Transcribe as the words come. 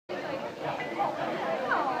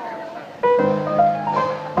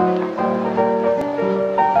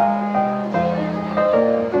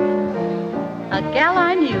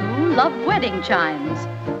wedding chimes.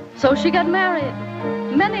 So she got married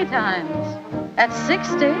many times. At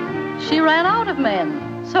 60, she ran out of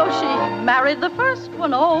men. So she married the first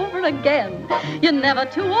one over again. You're never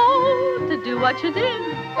too old to do what you did.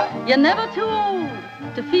 You're never too old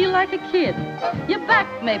to feel like a kid. Your back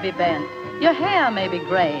may be bent, your hair may be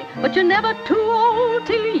gray, but you're never too old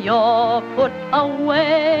till you're put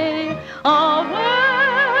away. Away,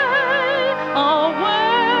 away,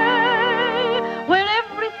 where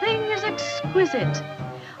everything is exquisite.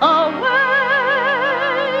 Away,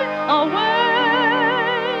 away,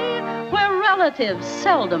 where relatives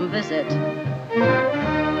seldom visit.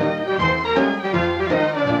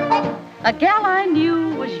 A gal I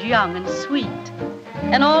knew was young and sweet,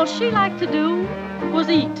 and all she liked to do was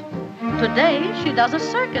eat. Today she does a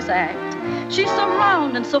circus act. She's so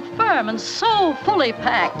round and so firm and so fully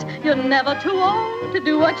packed. You're never too old to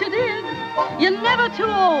do what you did. You're never too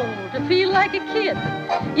old to feel like a kid.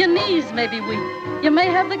 Your knees may be weak, you may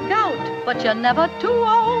have the gout, but you're never too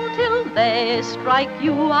old till they strike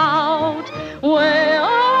you out. Way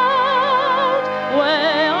out,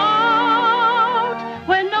 way out,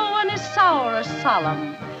 where no one is sour or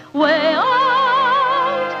solemn. Way out,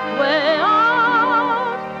 where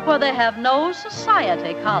they have no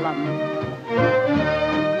society column.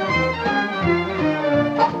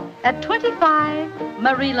 At 25,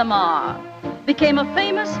 Marie Lamar became a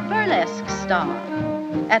famous burlesque star.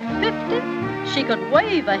 At 50, she could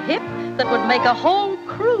wave a hip that would make a whole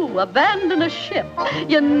crew abandon a ship.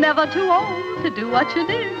 You're never too old to do what you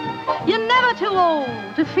did. You're never too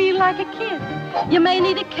old to feel like a kid. You may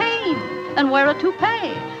need a cane and wear a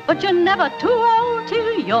toupee, but you're never too old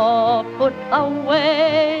till you're put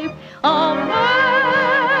away. Away.